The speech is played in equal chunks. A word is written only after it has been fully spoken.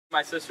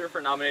My sister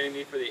for nominating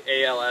me for the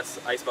ALS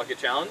Ice Bucket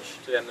Challenge.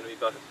 Today I'm going to be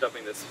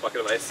dumping this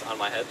bucket of ice on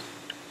my head.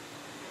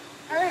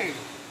 Hey!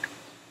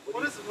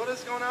 What is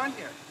going on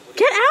here?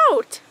 Get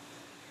out!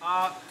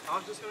 I'm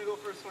just going to go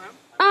for a swim.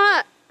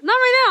 Not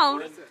right now.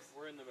 What is this?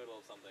 We're in the middle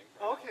of something.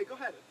 Oh, okay, go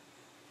ahead.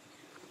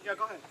 Yeah,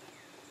 go ahead.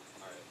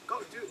 Alright.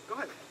 Go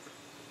ahead.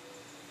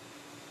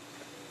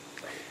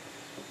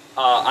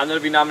 I'm going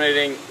to be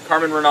nominating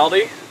Carmen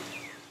Rinaldi,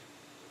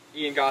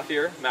 Ian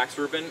Gauthier, Max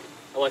Rubin,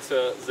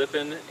 Alexa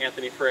Zippin,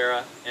 Anthony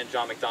Ferreira, and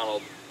John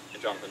McDonald,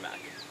 and Jonathan Mack.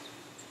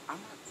 I'm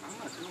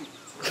not doing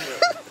this.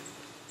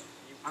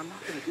 I'm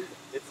not going to do this.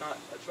 It's not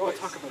a choice. We'll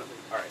talk about it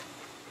later. Alright.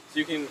 So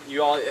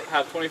you all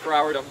have 24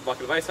 hours to dump a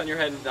bucket of ice on your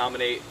head and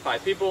nominate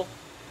 5 people.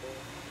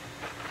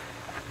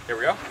 Here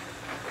we go.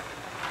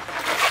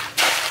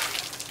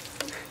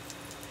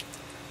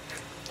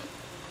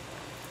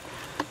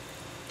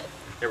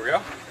 Here we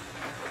go.